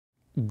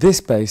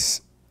This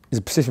bass is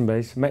a precision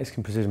bass,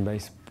 Mexican precision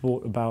bass,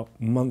 bought about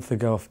a month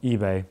ago off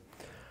eBay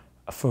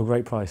for a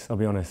great price, I'll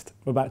be honest.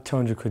 About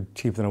 200 quid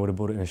cheaper than I would have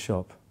bought it in a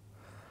shop.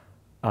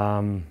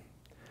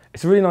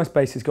 It's a really nice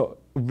bass. It's got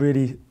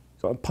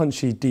a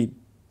punchy, deep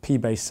P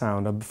bass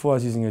sound. Before I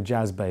was using a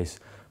jazz bass,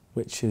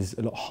 which is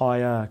a lot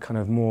higher, kind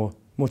of more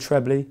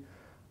trebly,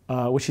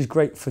 which is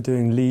great for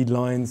doing lead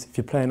lines. If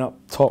you're playing up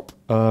top,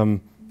 yeah,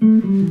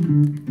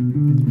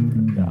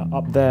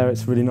 up there,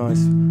 it's really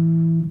nice.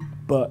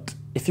 But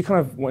if you kind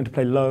of wanting to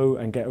play low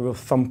and get a real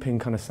thumping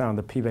kind of sound,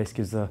 the P bass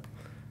gives a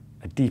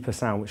deeper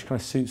sound, which kind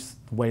of suits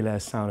the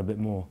Waylayers sound a bit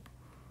more.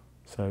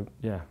 So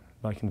yeah,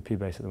 liking the P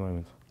bass at the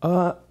moment.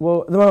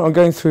 Well, at the moment I'm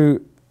going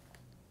through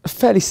a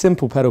fairly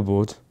simple pedal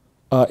board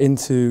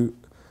into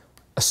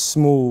a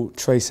small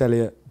Trace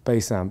Elliott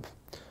bass amp.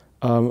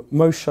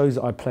 Most shows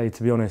that I play,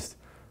 to be honest,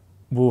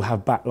 will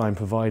have backline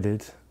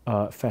provided.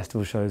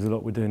 Festival shows, a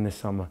lot we're doing this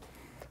summer.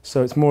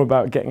 So it's more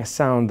about getting a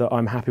sound that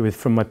I'm happy with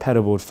from my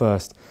pedal board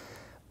first.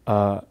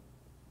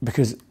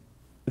 Because at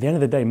the end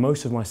of the day,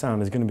 most of my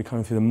sound is going to be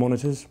coming through the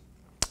monitors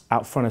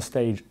out front of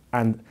stage,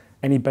 and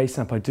any bass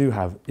amp I do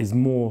have is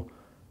more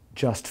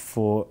just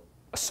for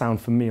a sound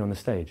for me on the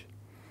stage.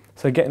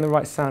 So getting the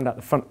right sound at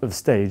the front of the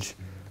stage,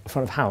 the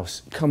front of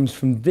house, comes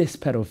from this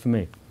pedal for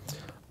me,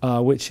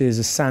 which is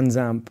a Sans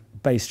amp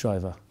bass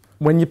driver.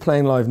 When you're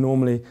playing live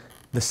normally,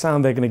 the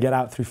sound they're going to get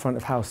out through front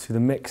of house through the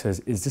mixers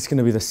is just going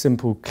to be the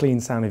simple, clean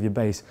sound of your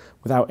bass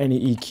without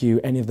any EQ,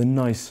 any of the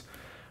nice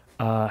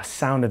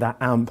sound of that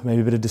amp,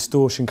 maybe a bit of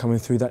distortion coming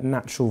through, that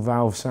natural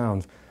valve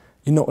sound.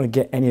 You're not going to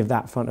get any of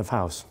that front of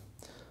house.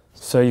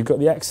 So you've got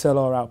the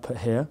XLR output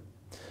here,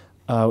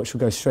 which will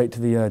go straight to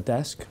the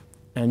desk,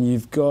 and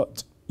you've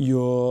got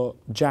your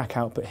jack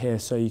output here,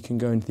 so you can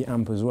go into the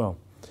amp as well.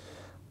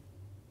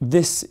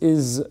 This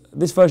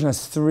version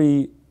has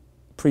 3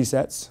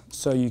 presets,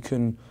 so you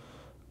can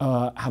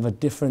have a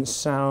different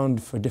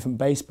sound for a different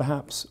bass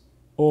perhaps,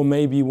 or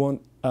maybe you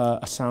want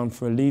a sound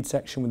for a lead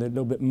section with a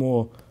little bit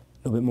more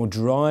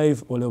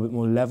drive or a little bit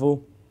more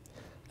level.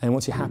 And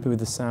once you're happy with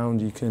the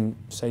sound, you can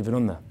save it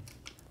on there.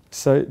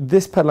 So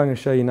this pedal I'm going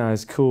to show you now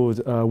is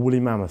called Woolly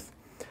Mammoth.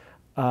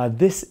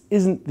 This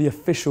isn't the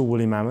official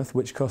Woolly Mammoth,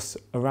 which costs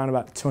around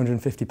about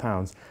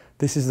 £250.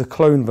 This is the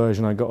clone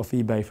version I got off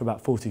eBay for about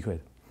 40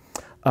 quid.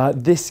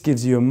 This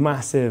gives you a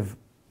massive,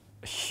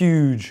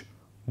 huge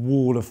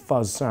wall of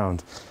fuzz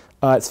sound.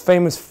 It's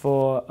famous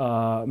for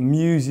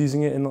Muse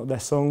using it in a lot of their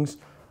songs.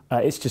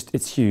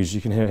 It's huge,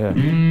 you can hear it here.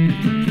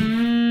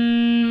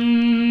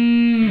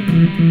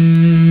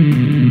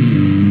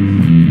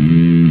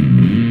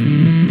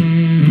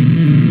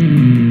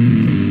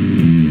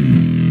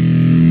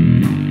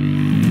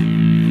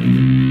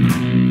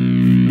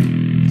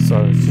 So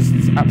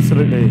it's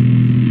absolutely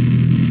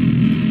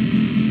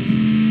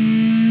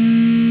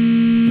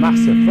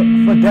massive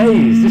for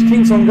days. Just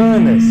keeps on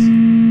going, this.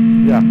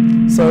 Yeah.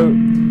 So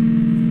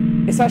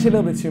it's actually a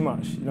little bit too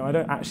much. You know, I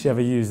don't actually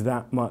ever use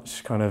that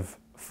much kind of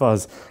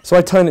fuzz. So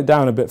I tone it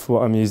down a bit for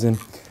what I'm using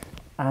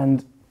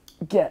and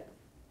get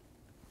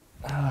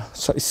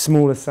slightly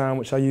smaller sound,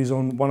 which I use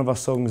on one of our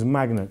songs,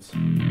 Magnets.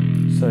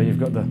 So you've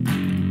got the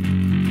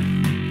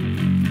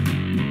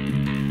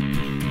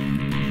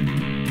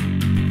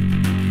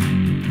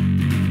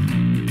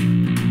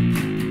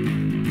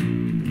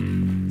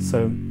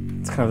so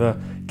it's kind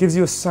of gives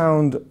you a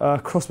sound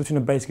cross between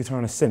a bass guitar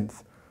and a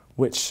synth,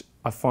 which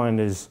I find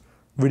is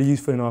really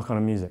useful in our kind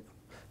of music.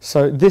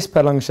 So this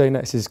pedal I'm going to show you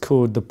next is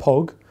called the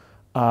POG,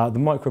 the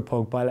Micro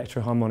POG by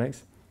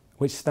Electro-harmonix,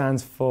 which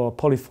stands for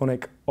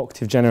Polyphonic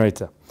Octave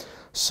Generator.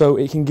 So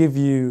it can give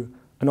you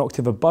an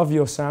octave above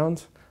your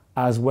sound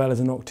as well as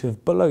an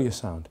octave below your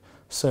sound.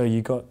 So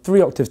you've got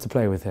 3 octaves to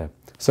play with here.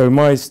 So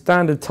my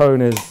standard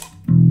tone is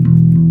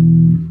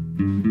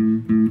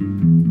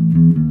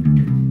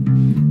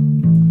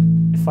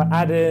if I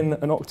add in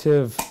an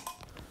octave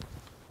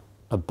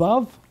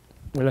above,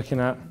 we're looking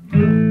at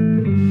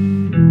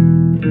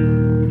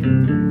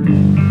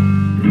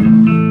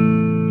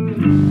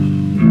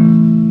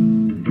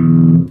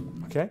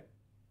okay.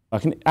 I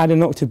can add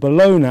an octave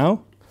below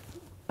now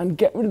and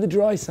get rid of the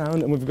dry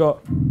sound, and we've got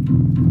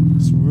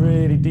this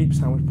really deep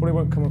sound, which probably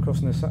won't come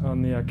across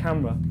on the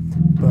camera,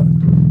 but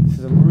this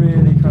is a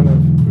really kind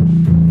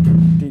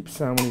of deep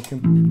sound when you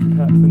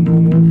compare it to the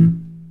normal.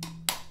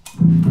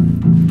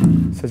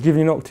 So it's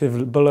giving you an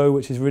octave below,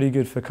 which is really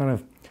good for kind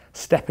of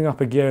stepping up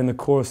a gear in the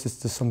choruses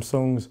to some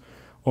songs,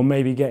 or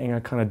maybe getting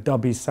a kind of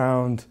dubby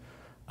sound.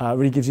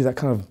 Really gives you that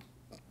kind of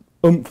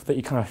oomph that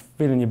you kind of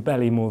feel in your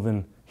belly more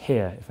than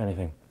here, if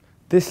anything.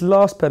 This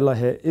last pedal I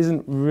hit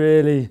isn't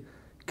really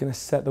going to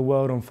set the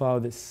world on fire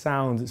with its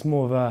sounds. It's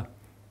more of a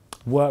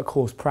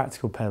workhorse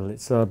practical pedal.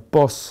 It's a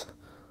Boss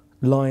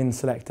Line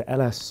Selector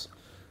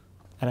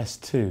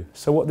LS2.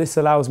 So what this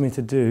allows me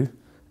to do,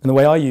 and the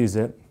way I use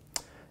it,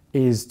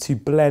 is to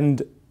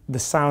blend the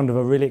sound of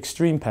a really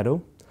extreme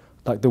pedal,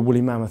 like the Woolly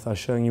Mammoth I was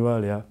showing you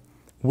earlier,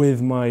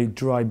 with my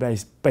dry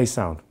bass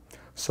sound.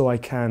 So I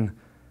can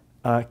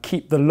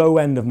keep the low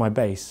end of my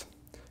bass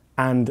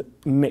and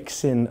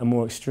mix in a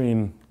more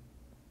extreme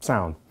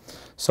sound.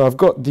 So I've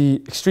got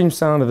the extreme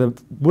sound of the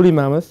woolly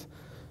mammoth.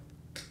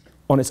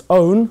 On its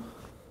own,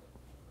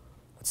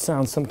 it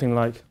sounds something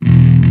like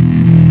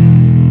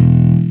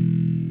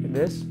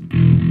this.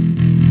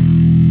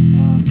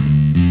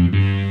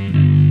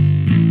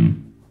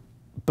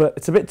 But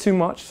it's a bit too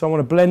much, so I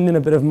want to blend in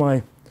a bit of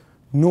my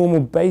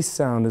normal bass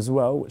sound as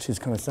well, which is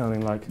kind of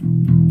sounding like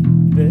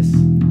this.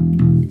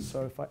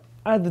 So if I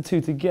add the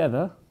two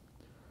together,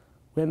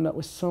 we end up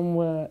with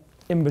somewhere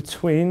in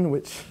between,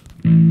 which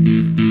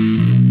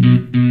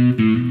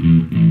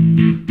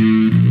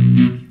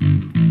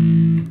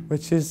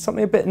is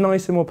something a bit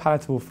nicer, more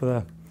palatable for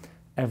the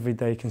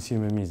everyday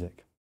consumer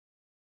music.